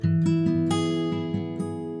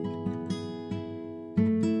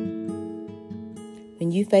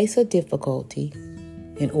you face a difficulty,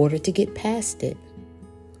 in order to get past it,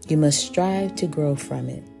 you must strive to grow from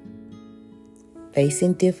it.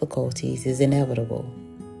 Facing difficulties is inevitable.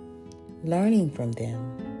 Learning from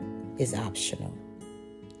them is optional.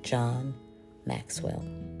 John Maxwell.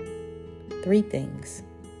 3 things.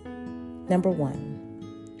 Number 1,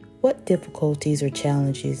 what difficulties or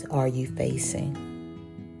challenges are you facing?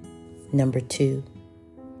 Number 2,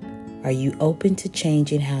 are you open to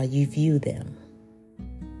changing how you view them?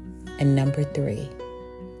 And number 3,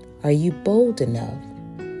 are you bold enough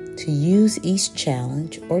to use each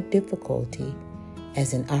challenge or difficulty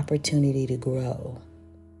as an opportunity to grow,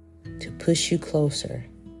 to push you closer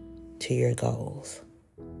to your goals?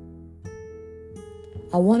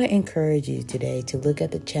 I want to encourage you today to look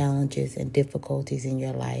at the challenges and difficulties in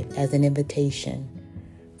your life as an invitation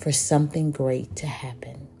for something great to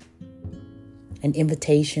happen. An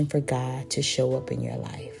invitation for God to show up in your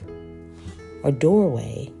life. A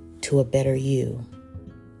doorway to a better you.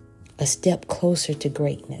 A step closer to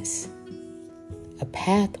greatness. A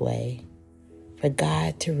pathway for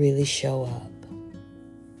God to really show up.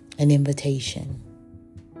 An invitation.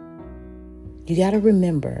 You got to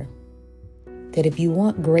remember that if you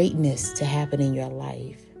want greatness to happen in your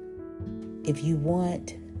life, if you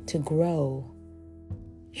want to grow,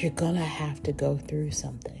 you're going to have to go through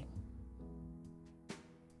something.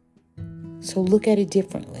 So look at it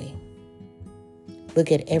differently. Look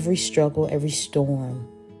at every struggle, every storm,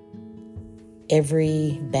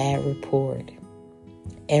 every bad report,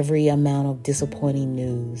 every amount of disappointing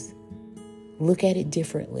news. Look at it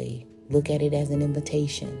differently. Look at it as an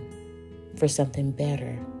invitation for something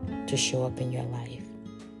better to show up in your life.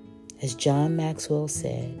 As John Maxwell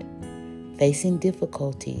said, facing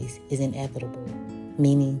difficulties is inevitable,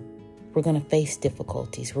 meaning we're going to face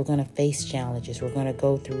difficulties. We're going to face challenges. We're going to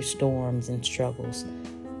go through storms and struggles.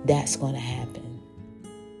 That's going to happen.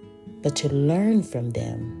 But to learn from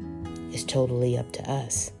them is totally up to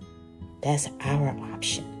us. That's our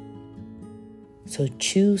option. So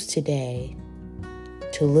choose today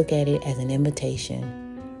to look at it as an invitation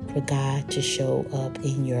for God to show up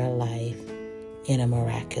in your life in a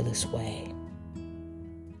miraculous way.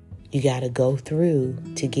 You got to go through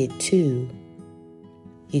to get to.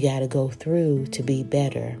 You got to go through to be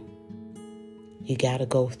better. You got to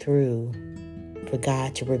go through for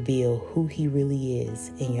God to reveal who He really is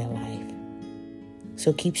in your life.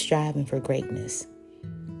 So keep striving for greatness.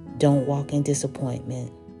 Don't walk in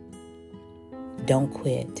disappointment. Don't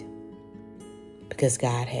quit, because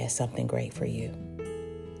God has something great for you.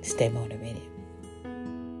 Stay motivated.